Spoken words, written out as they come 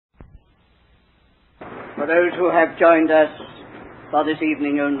For those who have joined us for this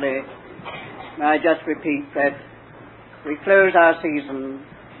evening only, may I just repeat that we close our season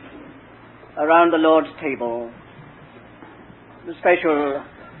around the Lord's table. The special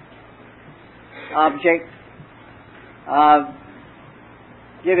object of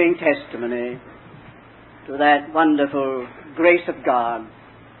giving testimony to that wonderful grace of God,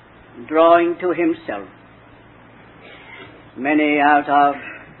 drawing to Himself many out of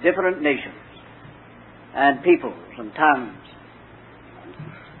different nations and peoples and tongues.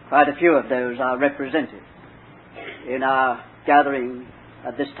 Quite a few of those are represented in our gathering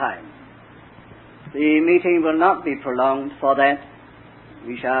at this time. The meeting will not be prolonged for that.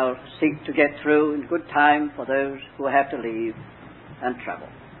 We shall seek to get through in good time for those who have to leave and travel.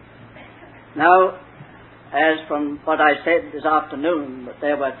 Now, as from what I said this afternoon, that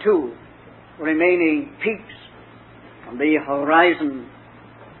there were two remaining peaks on the horizon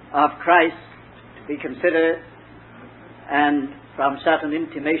of Christ to be considered, and from certain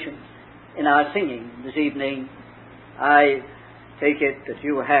intimations in our singing this evening, I take it that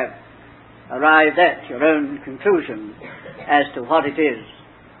you have arrived at your own conclusion as to what it is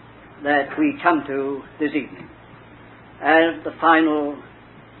that we come to this evening as the final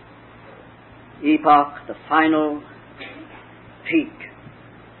epoch, the final peak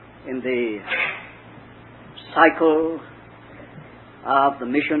in the cycle of the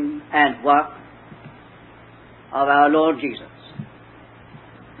mission and work of our Lord Jesus.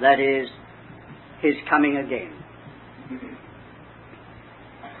 That is, His coming again.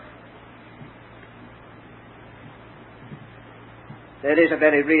 There is a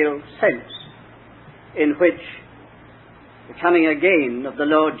very real sense in which the coming again of the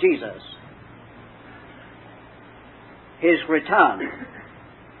Lord Jesus, His return,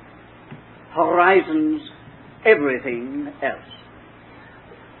 horizons everything else.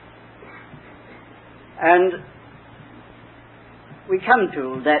 And we come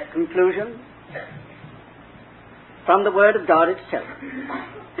to that conclusion from the Word of God itself.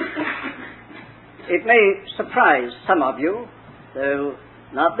 It may surprise some of you, though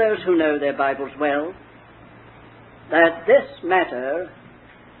not those who know their Bibles well, that this matter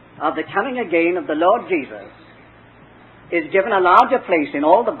of the coming again of the Lord Jesus is given a larger place in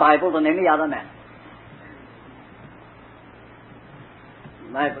all the Bible than any other matter.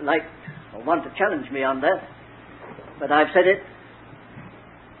 You might like or want to challenge me on that, but I've said it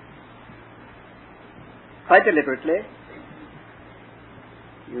quite deliberately.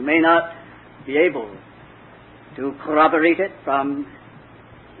 You may not be able to corroborate it from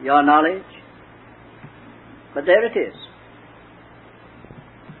your knowledge, but there it is.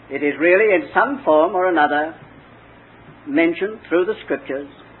 It is really in some form or another mentioned through the Scriptures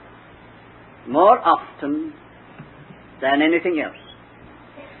more often than anything else.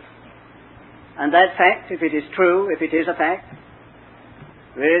 And that fact, if it is true, if it is a fact,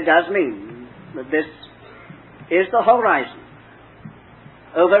 really does mean that this is the horizon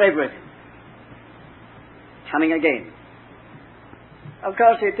over everything. Coming again. Of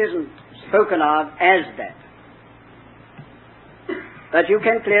course, it isn't spoken of as that. But you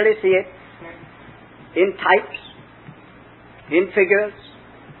can clearly see it in types, in figures,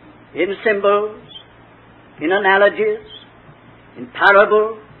 in symbols, in analogies, in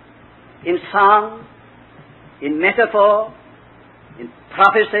parable, in song, in metaphor, in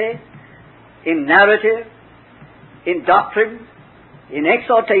prophecy, in narrative, in doctrine, in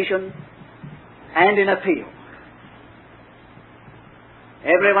exhortation, and in appeal.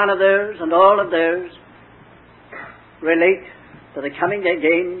 Every one of those and all of those relate to the coming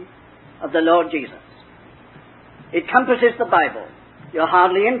again of the Lord Jesus. It compasses the Bible. You're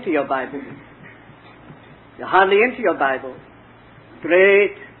hardly into your Bible. You're hardly into your Bible.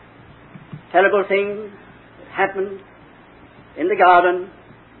 Great, terrible thing that happened in the garden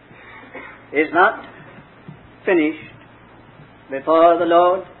is not finished before the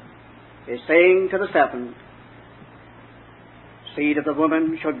Lord is saying to the serpent, "Seed of the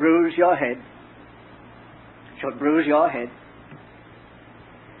woman shall bruise your head," shall bruise your head.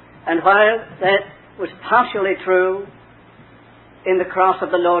 And while that was partially true in the cross of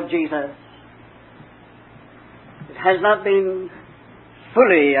the Lord Jesus, it has not been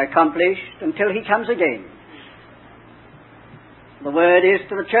fully accomplished until He comes again. The word is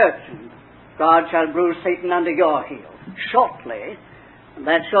to the church, God shall bruise Satan under your heel. Shortly, and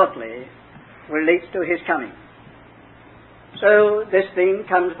that shortly relates to His coming. So this thing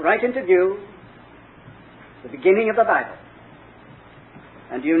comes right into view, the beginning of the Bible.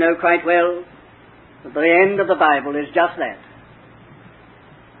 And you know quite well that the end of the Bible is just that.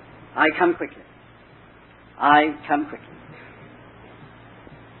 I come quickly. I come quickly.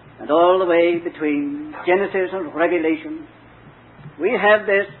 and all the way between Genesis and Revelation, we have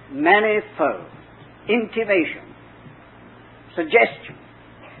this manifold intimation, suggestion,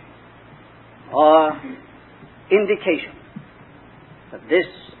 or indication that this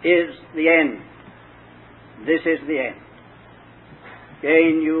is the end. This is the end.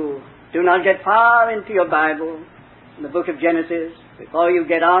 Again, you do not get far into your Bible, in the book of Genesis, before you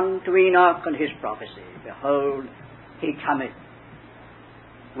get on to Enoch and his prophecy. Behold, he cometh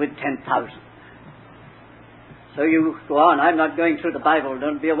with 10,000. So you go on. I'm not going through the Bible.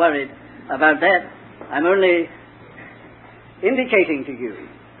 Don't be worried about that. I'm only indicating to you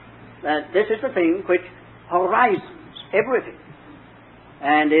that this is the thing which horizons everything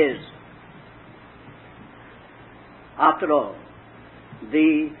and is, after all,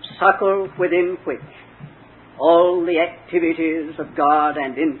 the suckle within which all the activities of God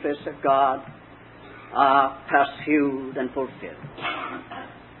and interests of God are pursued and fulfilled,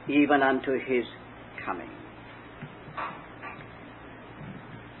 even unto his coming.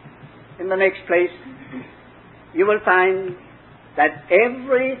 In the next place, you will find that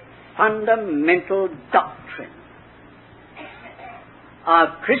every fundamental doctrine of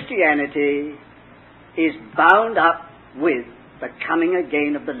Christianity is bound up with the coming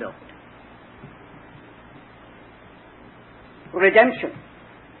again of the Lord. Redemption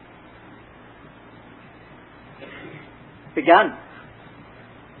begun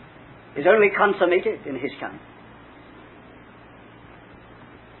is only consummated in his coming.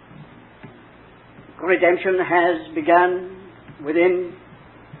 Redemption has begun within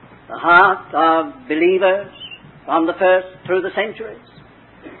the heart of believers from the first through the centuries.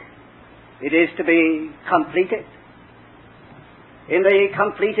 It is to be completed in the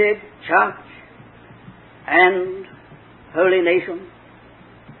completed church and holy nation,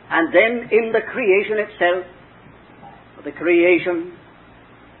 and then in the creation itself. The creation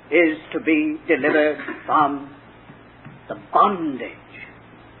is to be delivered from the bondage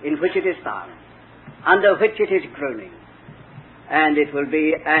in which it is found, under which it is groaning, and it will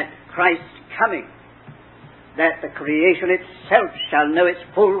be at Christ's coming that the creation itself shall know its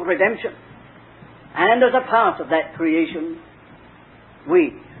full redemption. And as a part of that creation,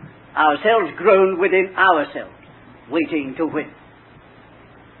 we ourselves groan within ourselves, waiting to win.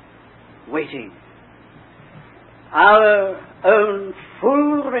 Waiting. Our own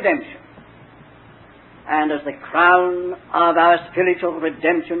full redemption. And as the crown of our spiritual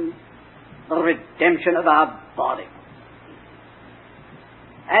redemption, the redemption of our body.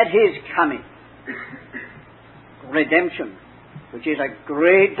 At his coming, redemption, which is a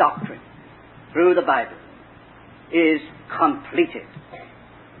great doctrine through the Bible, is completed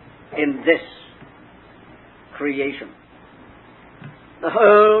in this creation. The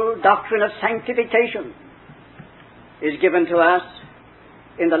whole doctrine of sanctification is given to us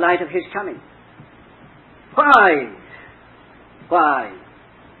in the light of his coming. Why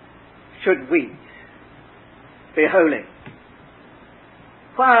should we be holy?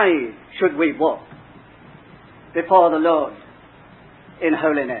 Why should we walk before the Lord in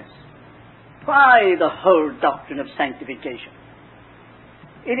holiness? Why the whole doctrine of sanctification?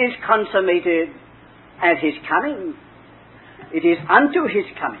 It is consummated at his coming. It is unto his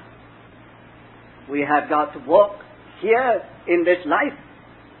coming. We have got to walk here in this life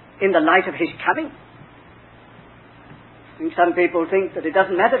in the light of his coming. And some people think that it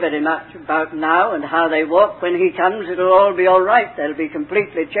doesn't matter very much about now and how they walk. When he comes, it'll all be all right. They'll be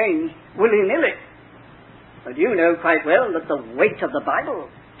completely changed willy-nilly. But you know quite well that the weight of the Bible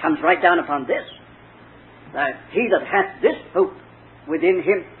comes right down upon this, that he that hath this hope within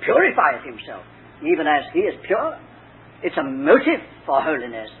him purifieth himself, even as he is pure. It's a motive for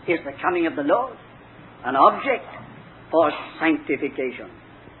holiness, is the coming of the Lord, an object for sanctification.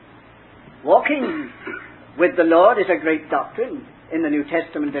 Walking with the Lord is a great doctrine in the New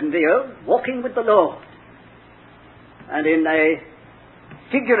Testament and the Old. Walking with the Lord. And in a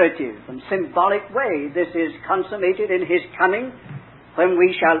figurative and symbolic way, this is consummated in his coming, when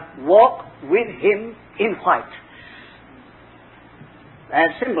we shall walk with him in white.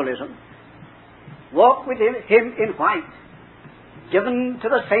 That's symbolism. Walk with him in white, given to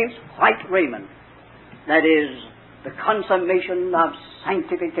the saints white raiment. That is the consummation of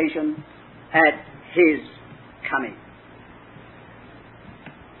sanctification at his coming.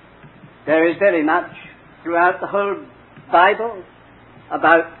 There is very much throughout the whole Bible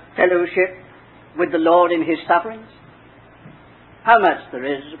about fellowship with the Lord in his sufferings. How much there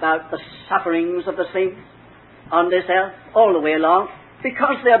is about the sufferings of the saints on this earth all the way along,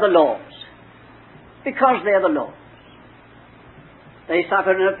 because they are the Lord's. Because they are the Lord's. They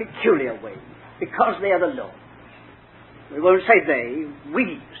suffer in a peculiar way, because they are the Lord's. We won't say they,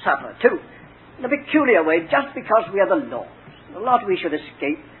 we suffer too, in a peculiar way, just because we are the Lord's. A lot we should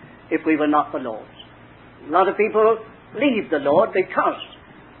escape if we were not the Lord's. A lot of people leave the Lord because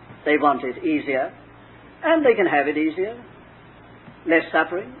they want it easier, and they can have it easier, less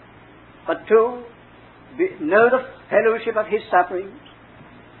suffering, but to know the fellowship of his sufferings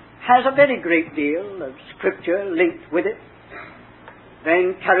has a very great deal of scripture linked with it, the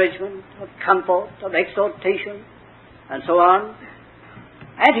encouragement, of comfort, of exhortation, and so on.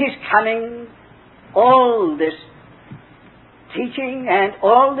 At his coming, all this teaching and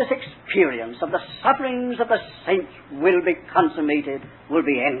all this experience of the sufferings of the saints will be consummated, will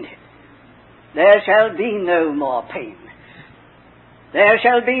be ended. There shall be no more pain. There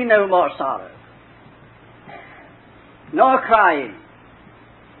shall be no more sorrow, nor crying,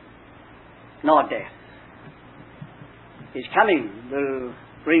 nor death. His coming will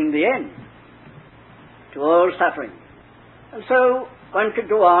bring the end to all suffering. And so one could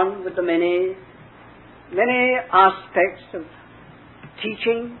go on with the many aspects of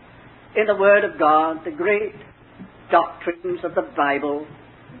teaching in the Word of God, the great doctrines of the Bible,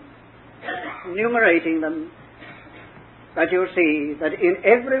 enumerating them. But you'll see that in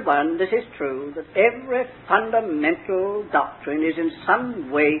every one, this is true, that every fundamental doctrine is in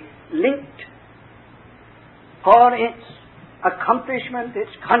some way linked for its accomplishment,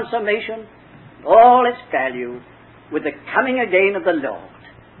 its consummation, all its value, with the coming again of the Lord.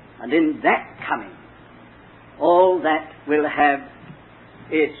 And in that coming, all that will have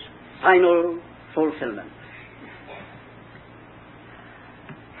its final fulfillment.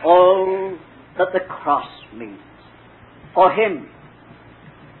 All that the cross means for him,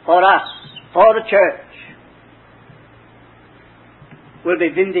 for us, for the church, will be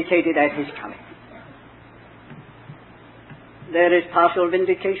vindicated at his coming. There is partial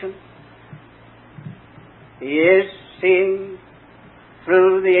vindication. He is seeing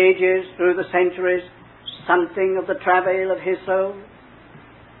through the ages, through the centuries, something of the travail of his soul.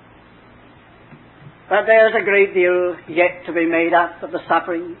 But there's a great deal yet to be made up of the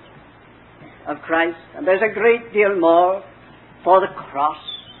sufferings of Christ, and there's a great deal more for the cross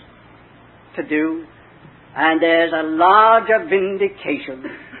to do, and there's a larger vindication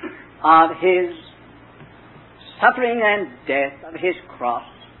of his suffering and death, of his cross,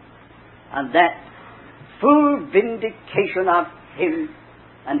 and that full vindication of him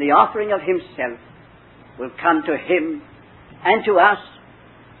and the offering of himself will come to him and to us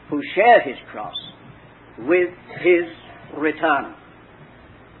who share his cross with his return.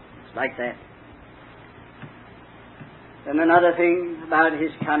 It's like that. Then another thing about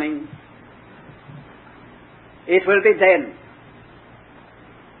his coming, it will be then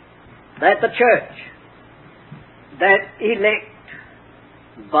that the church, that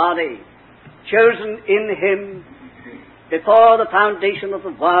elect body, chosen in him before the foundation of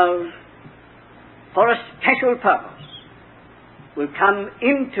the world for a special purpose, will come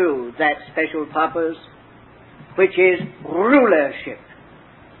into that special purpose, which is rulership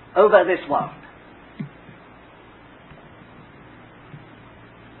over this world.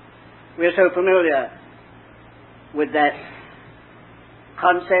 We are so familiar with that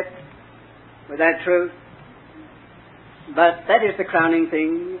concept, with that truth, but that is the crowning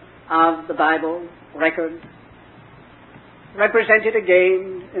thing of the Bible record, represented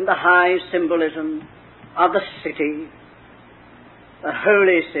again in the high symbolism of the city, the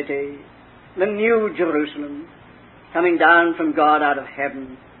holy city, the new Jerusalem, coming down from God out of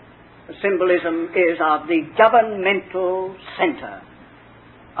heaven. The symbolism is of the governmental center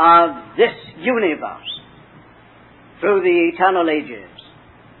of this universe through the eternal ages.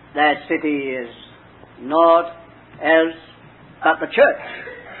 That city is naught else but the church.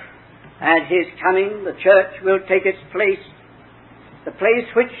 At his coming, the church will take its place, the place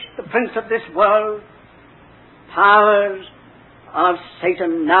which the prince of this world, powers of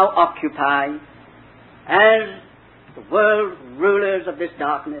Satan now occupy as the world rulers of this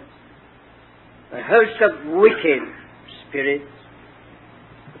darkness, the host of wicked spirits,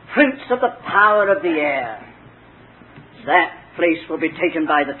 the prince of the power of the air. That place will be taken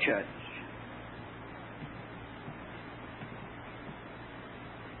by the church.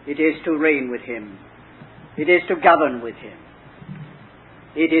 It is to reign with him. It is to govern with him.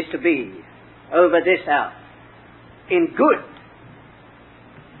 It is to be over this earth in good,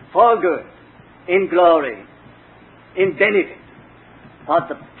 for good, in glory, in benefit, what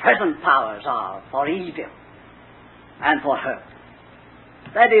the present powers are for evil and for hurt.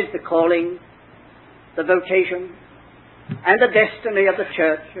 That is the calling, the vocation, and the destiny of the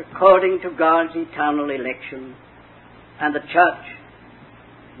church according to God's eternal election. And the church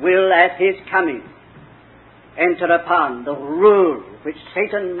will, at his coming, enter upon the rule which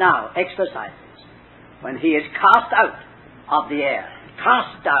Satan now exercises when he is cast out of the air,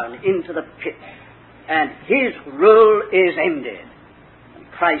 cast down into the pit, and his rule is ended. And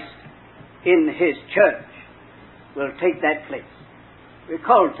Christ in his church will take that place. We're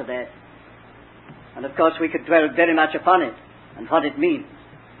called to that. And of course we could dwell very much upon it and what it means,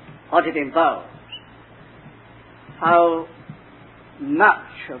 what it involves. How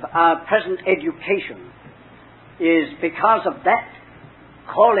much of our present education is because of that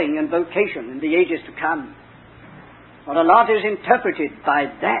calling and vocation in the ages to come. What a lot is interpreted by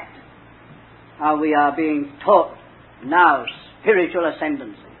that. How we are being taught now spiritual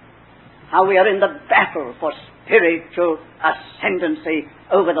ascendancy. How we are in the battle for spiritual ascendancy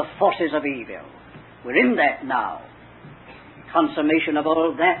over the forces of evil. We're in that now. The consummation of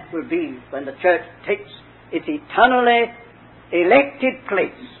all that will be when the church takes its eternally elected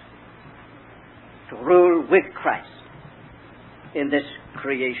place to rule with Christ in this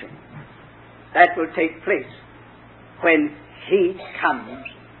creation. That will take place when he comes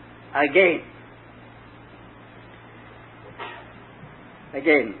again.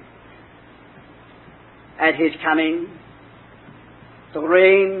 Again. At his coming, the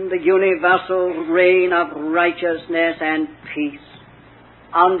reign, the universal reign of righteousness and peace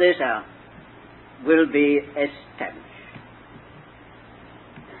on this earth will be established.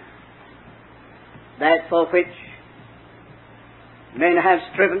 That for which men have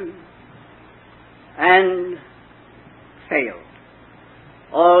striven and failed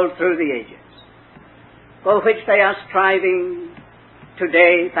all through the ages, for which they are striving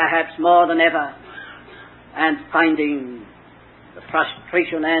today perhaps more than ever, and finding the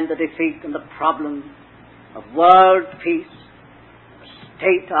frustration and the defeat and the problem of world peace, a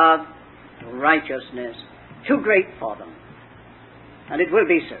state of righteousness, too great for them. And it will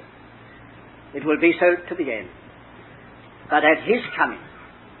be so. It will be so to the end. But at his coming,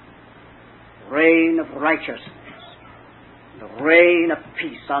 the reign of righteousness, the reign of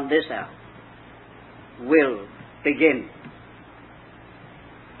peace on this earth will begin.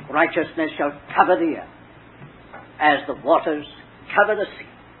 Righteousness shall cover the earth as the waters cover the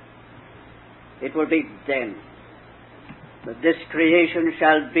sea. It will be then that this creation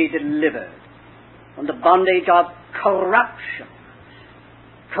shall be delivered from the bondage of corruption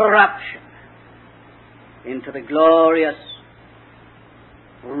into the glorious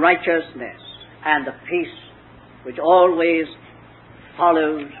righteousness and the peace which always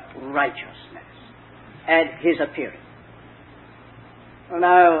follows righteousness at his appearing. Well,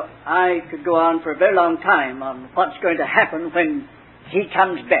 now, I could go on for a very long time on what's going to happen when he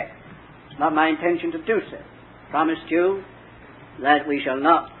comes back. It's not my intention to do so. I promised you that we shall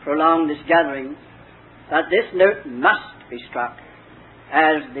not prolong this gathering, but this note must be struck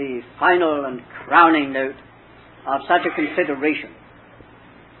as the final and crowning note of such a consideration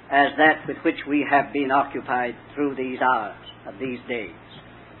as that with which we have been occupied through these hours of these days.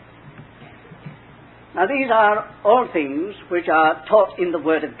 Now, these are all things which are taught in the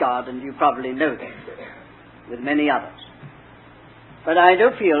Word of God, and you probably know them, with many others. But I do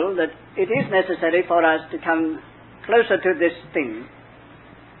feel that it is necessary for us to come closer to this thing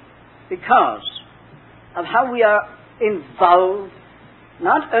because of how we are involved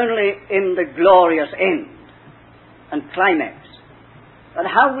not only in the glorious end and climax, but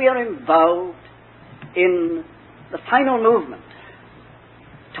how we are involved in the final movement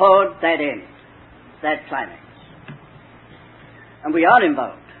toward that end, that climax. And we are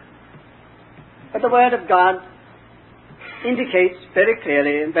involved. But the Word of God indicates very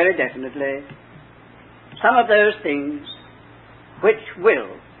clearly and very definitely some of those things which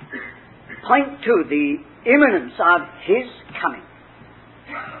will point to the imminence of his coming.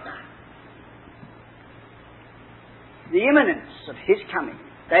 The imminence of his coming.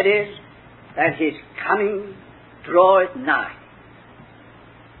 That is, that his coming draweth nigh.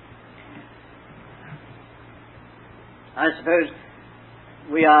 I suppose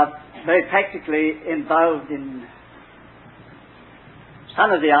we are very practically involved in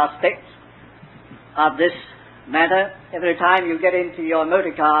some of the aspects of this matter. Every time you get into your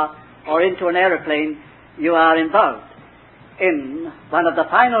motor car or into an aeroplane, you are involved in one of the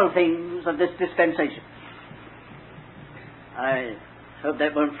final things of this dispensation. I hope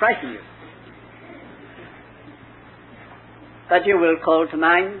that won't frighten you. But you will call to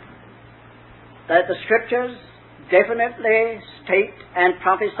mind that the Scriptures definitely state and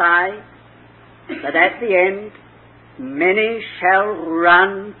prophesy that at the end many shall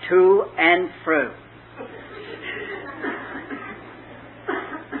run to and fro.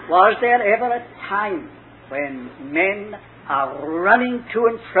 Was there ever a time when men are running to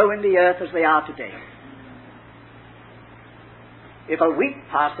and fro in the earth as they are today? if a week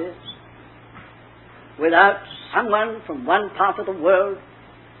passes without someone from one part of the world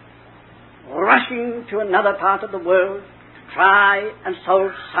rushing to another part of the world to try and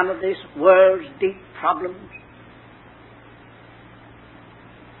solve some of this world's deep problems.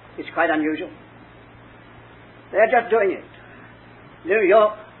 It's quite unusual. They're just doing it. New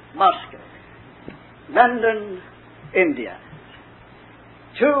York, Moscow, London, India,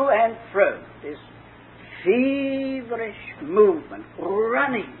 to and fro, this feverish movement,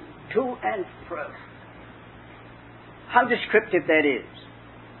 running to and fro. How descriptive that is.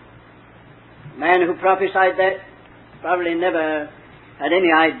 The man who prophesied that probably never had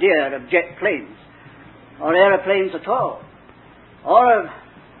any idea of jet planes or aeroplanes at all, or of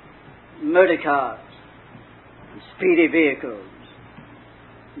motor cars and speedy vehicles.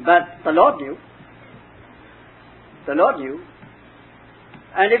 But the Lord knew. The Lord knew.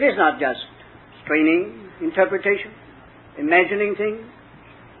 And it is not just straining interpretation, imagining things.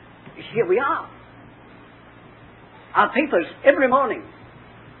 Here we are. Our papers every morning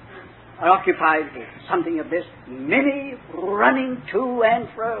are occupied with something of this, many running to and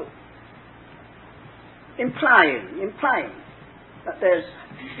fro, implying that there's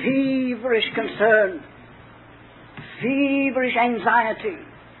feverish concern, feverish anxiety,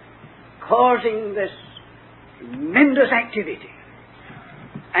 causing this tremendous activity,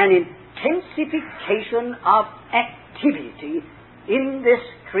 an intensification of activity in this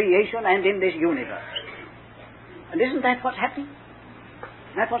creation and in this universe. And isn't that what's happening?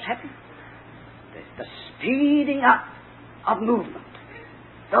 Isn't that what's happening? The speeding up of movement,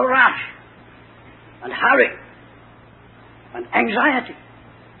 the rush and hurry and anxiety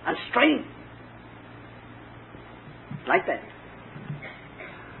and strain. Like that.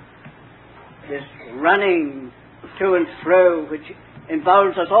 This running to and fro which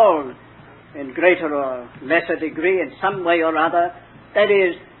involves us all in greater or lesser degree in some way or other, that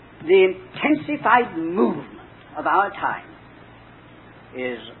is, the intensified movement of our time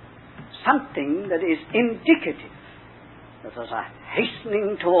is something that is indicative that there's a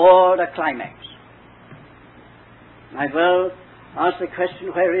hastening toward a climax. Might well ask the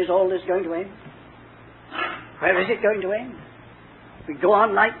question, where is all this going to end? Where is it going to end? If we go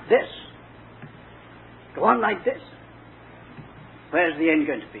on like this, where's the end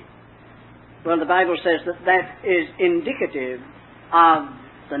going to be? Well, the Bible says that that is indicative of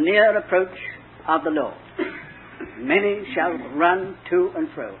the near approach of the Lord. Many shall run to and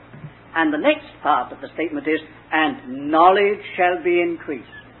fro. And the next part of the statement is, and knowledge shall be increased.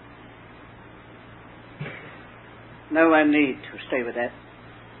 No one need to stay with that.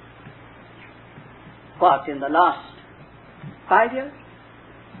 What, in the last 5 years?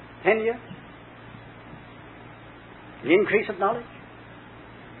 10 years? The increase of knowledge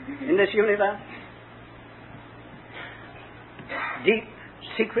in this universe? Deep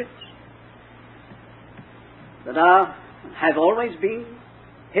secrets that have always been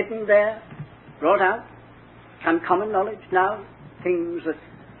hidden there, brought out, come common knowledge now, things that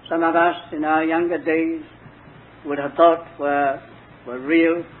some of us in our younger days would have thought were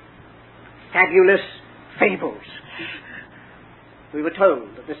real, fabulous fables. We were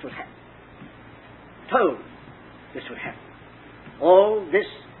told that this would happen. All this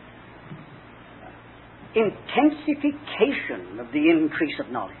intensification of the increase of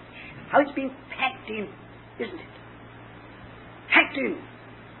knowledge. How it's been packed in, isn't it? Packed in,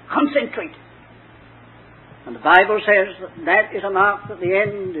 concentrated. And the Bible says that is a mark that the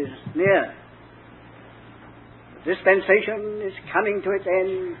end is near. The dispensation is coming to its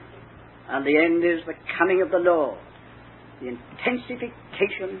end, and the end is the coming of the Lord. The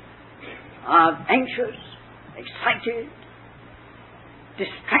intensification of anxious, excited,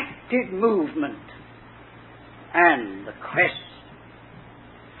 distracted movement, and the quest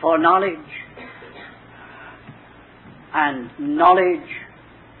for knowledge, and knowledge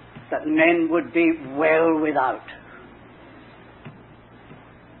that men would be well without.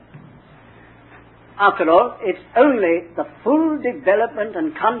 After all, it's only the full development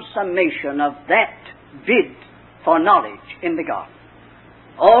and consummation of that bid for knowledge in the garden.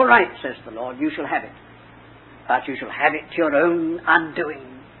 All right, says the Lord, you shall have it. But you shall have it to your own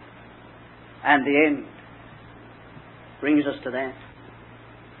undoing. And the end brings us to that.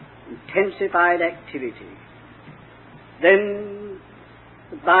 Intensified activity. Then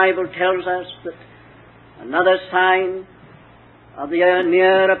the Bible tells us that another sign of the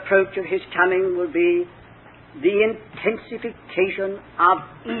near approach of His coming will be the intensification of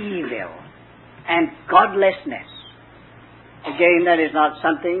evil and godlessness. Again, that is not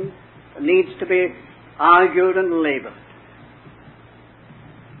something that needs to be argued and laboured.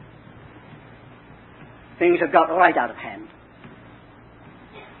 Things have got right out of hand.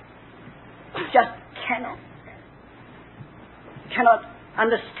 cannot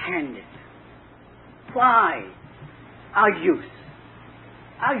understand it. Why our youth,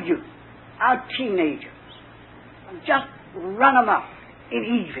 our teenagers, just run amok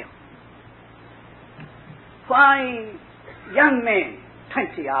in evil? Why young men,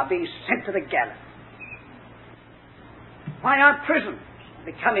 20, are being sent to the gallows? Why our prisons are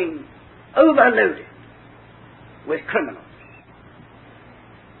becoming overloaded with criminals?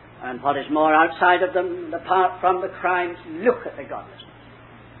 And what is more, outside of them, apart from the crimes, look at the godlessness.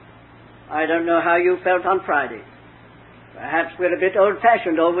 I don't know how you felt on Friday. Perhaps we're a bit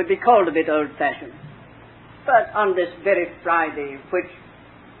old-fashioned, or would be called a bit old-fashioned. But on this very Friday, which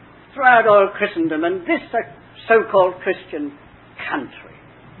throughout all Christendom and this so-called Christian country,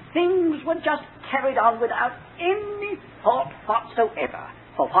 things were just carried on without any thought whatsoever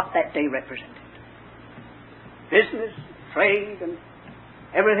for what that day represented. Business, trade, and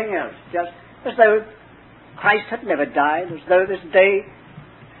everything else, just as though Christ had never died, as though this day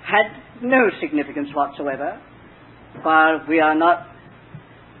had no significance whatsoever, while we are not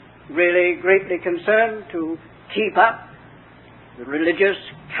really greatly concerned to keep up the religious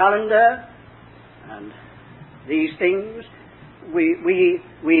calendar and these things.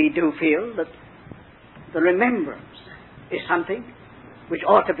 We do feel that the remembrance is something which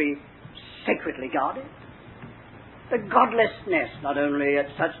ought to be sacredly guarded. The godlessness, not only at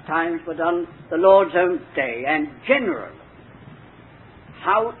such times, but on the Lord's own day, and generally,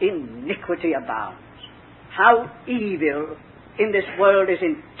 how iniquity abounds, how evil in this world is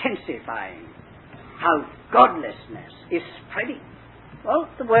intensifying, how godlessness is spreading. Well,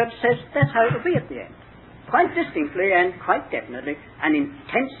 the Word says that's how it will be at the end. Quite distinctly and quite definitely, an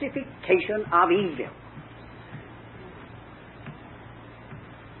intensification of evil.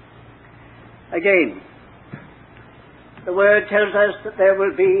 Again, the Word tells us that there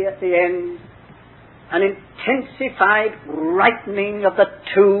will be at the end an intensified ripening of the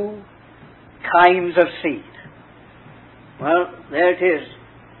two kinds of seed. Well, there it is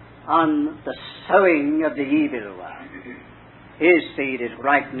on the sowing of the evil one. His seed is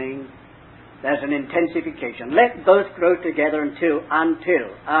ripening. There's an intensification. Let both grow together until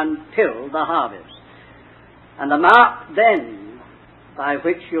the harvest. And the mark then by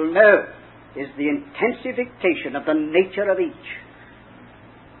which you'll know is the intensification of the nature of each.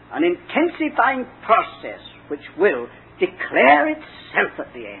 An intensifying process which will declare itself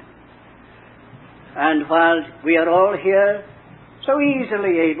at the end. And while we are all here so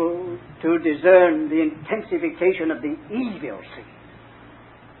easily able to discern the intensification of the evil seed,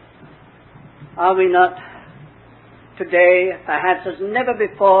 are we not today, perhaps as never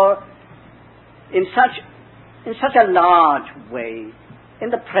before, in such a large way, in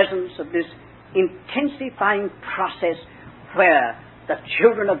the presence of this intensifying process where the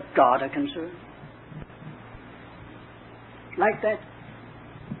children of God are concerned? Like that.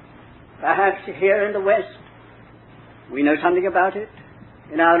 Perhaps here in the West, we know something about it,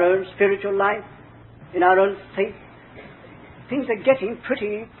 in our own spiritual life, in our own faith. Things are getting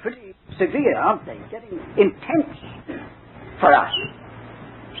pretty severe, aren't they? Getting intense for us.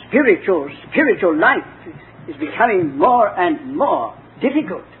 Spiritual life is becoming more and more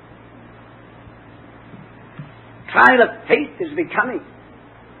difficult. Trial of faith is becoming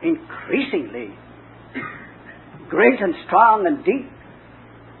increasingly great and strong and deep.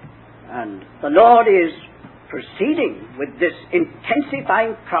 And the Lord is proceeding with this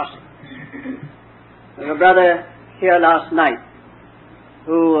intensifying process. There was a brother here last night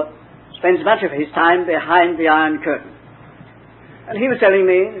who spends much of his time behind the Iron Curtain. And he was telling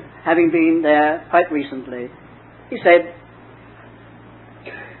me, having been there quite recently, he said,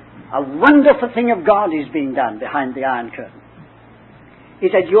 a wonderful thing of God is being done behind the Iron Curtain. He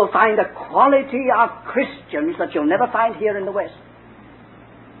said, you'll find a quality of Christians that you'll never find here in the West.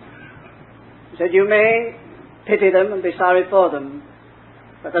 He said, you may pity them and be sorry for them,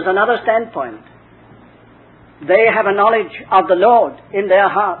 but there's another standpoint. They have a knowledge of the Lord in their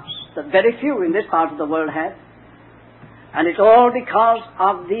hearts that very few in this part of the world have. And it's all because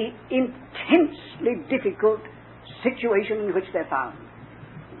of the intensely difficult situation in which they're found.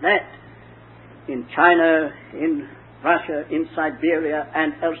 That in China, in Russia, in Siberia,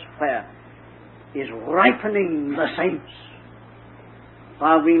 and elsewhere is ripening the saints.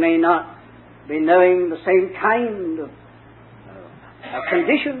 While we may not be knowing the same kind of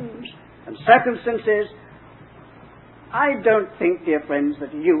conditions and circumstances, I don't think, dear friends,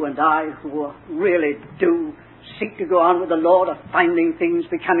 that you and I, who really do seek to go on with the Lord, are finding things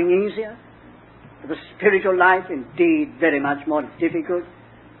becoming easier. The spiritual life, indeed, very much more difficult.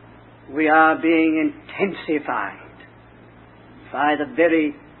 We are being intensified by the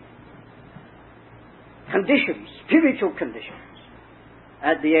very conditions, spiritual conditions,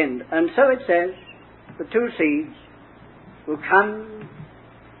 at the end. And so it says, the two seeds will come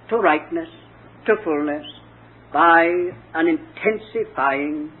to ripeness, to fullness, by an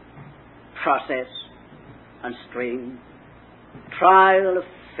intensifying process and stream, trial of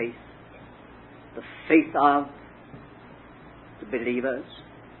faith, the faith of the believers.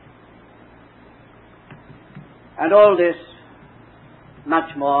 And all this,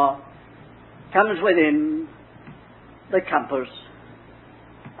 much more, comes within the compass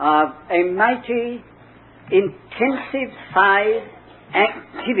of a mighty, intensified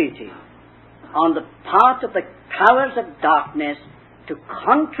activity on the part of the powers of darkness to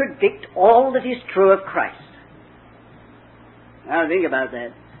contradict all that is true of Christ. Now think about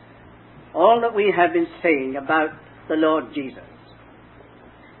that. All that we have been saying about the Lord Jesus.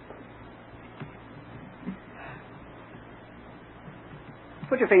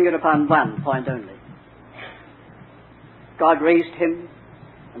 Put your finger upon one point only. God raised him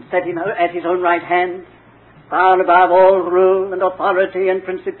and set him at his own right hand, far above all rule and authority and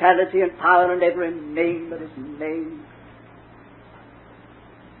principality and power and every name that is named.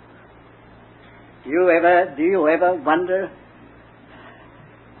 Do you ever wonder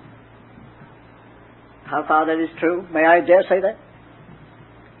how far that is true? May I dare say that?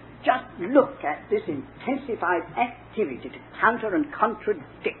 Just look at this intensified activity to counter and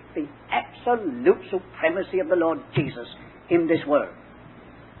contradict the absolute supremacy of the Lord Jesus in this world.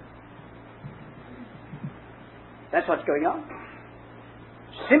 That's what's going on.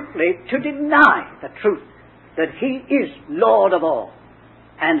 Simply to deny the truth that he is Lord of all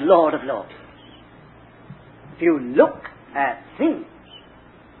and Lord of lords. If you look at things,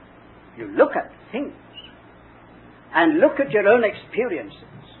 and look at your own experiences,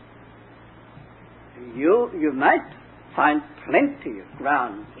 you might find plenty of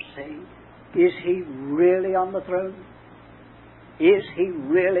ground for saying, is he really on the throne? Is he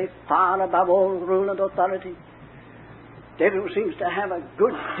really far above all rule and authority? Devil seems to have a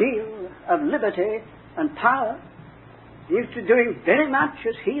good deal of liberty and power. He is to doing very much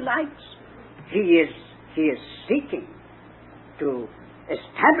as he likes. He is seeking to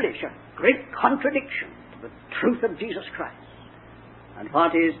establish a great contradiction to the truth of Jesus Christ. And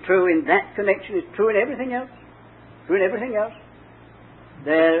what is true in that connection is true in everything else. True in everything else.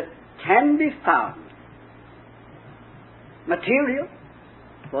 There can be found material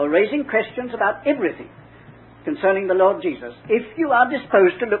for raising questions about everything concerning the Lord Jesus, if you are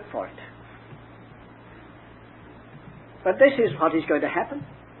disposed to look for it. But this is what is going to happen.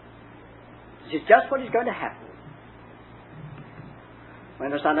 This is just what is going to happen.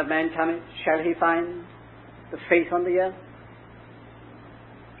 When the Son of Man cometh, shall he find the faith on the earth?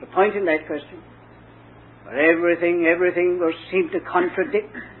 The point in that question, where everything will seem to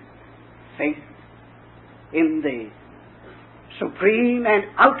contradict faith in the supreme and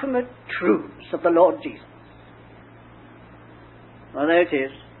ultimate truths of the Lord Jesus. Well, there it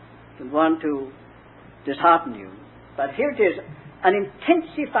is. I don't want to dishearten you, but here it is, an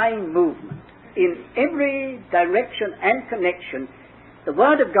intensifying movement in every direction and connection. The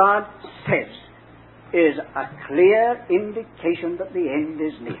Word of God says is a clear indication that the end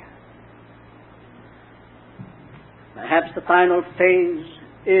is near. Perhaps the final phase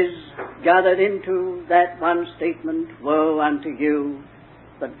is gathered into that one statement, woe unto you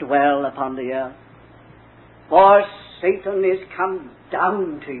that dwell upon the earth. For Satan is come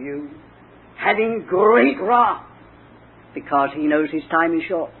down to you, having great wrath, because he knows his time is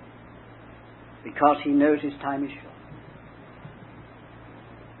short. Because he knows his time is short.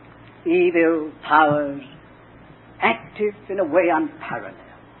 Evil powers, active in a way unparalleled.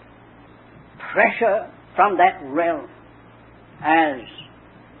 Pressure from that realm as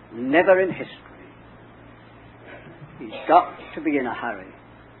never in history. He's got to be in a hurry.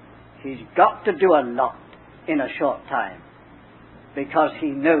 He's got to do a lot in a short time, because he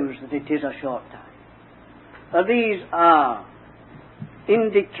knows that it is a short time. Well, these are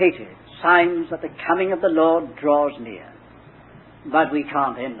indicated signs that the coming of the Lord draws near. But we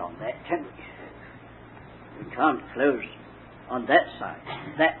can't end on that, can we? We can't close on that side,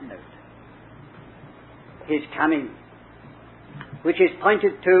 that note. His coming, which is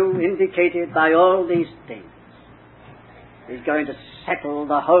pointed to, indicated by all these things, is going to settle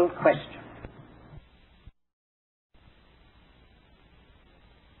the whole question.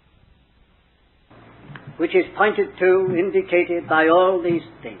 Which is pointed to, indicated by all these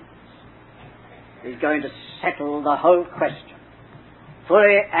things, is going to settle the whole question,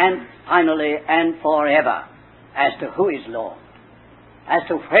 fully and finally and forever, as to who is Lord, as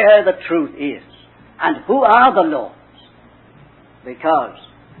to where the truth is, and who are the Lords. Because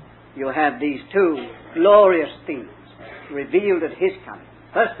you have these two glorious things revealed at his coming.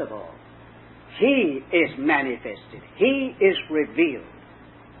 First of all, He is manifested. He is revealed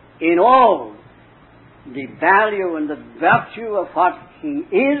in all the value and the virtue of what He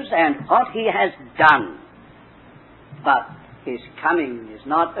is and what He has done. But His coming is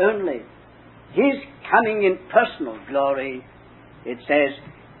not only His coming in personal glory. It says,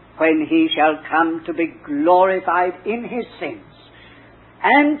 when He shall come to be glorified in His saints,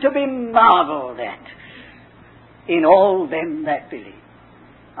 and to be marveled at in all them that believe.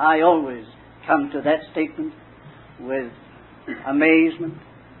 I always come to that statement with amazement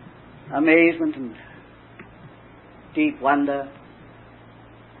and deep wonder.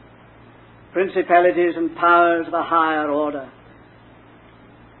 Principalities and powers of a higher order,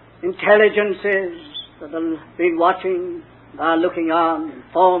 intelligences that have been watching, are looking on, and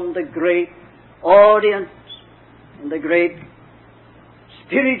form the great audience in the great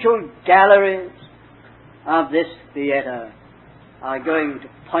spiritual galleries of this theatre, are going to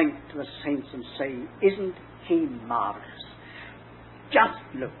point to the saints and say, isn't He marvelous? Just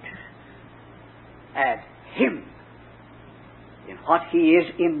look at Him in what He is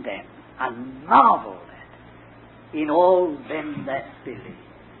in them, and marvel at in all them that believe.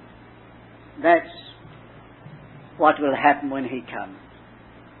 That's what will happen when He comes.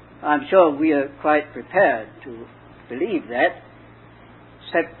 I'm sure we are quite prepared to believe that,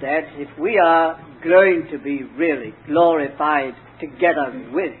 except that if we are going to be really glorified together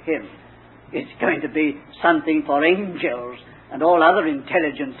with Him, it's going to be something for angels and all other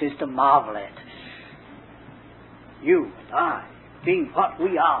intelligences to marvel at. You and I, being what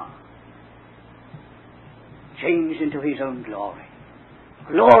we are, changed into His own glory,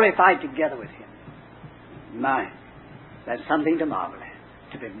 glorified together with Him. My, that's something to marvel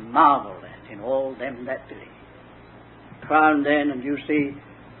at, to be marveled at in all them that believe. Crowned then, and you see,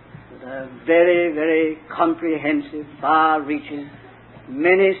 with a very, very comprehensive, far-reaching,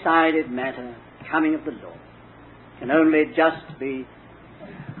 many-sided matter, coming of the Lord, can only just be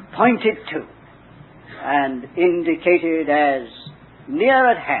pointed to and indicated as near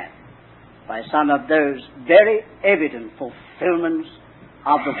at hand by some of those very evident fulfillments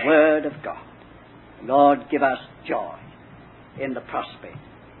of the Word of God. Lord, give us joy in the prospect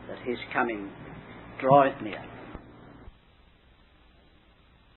that His coming draweth near.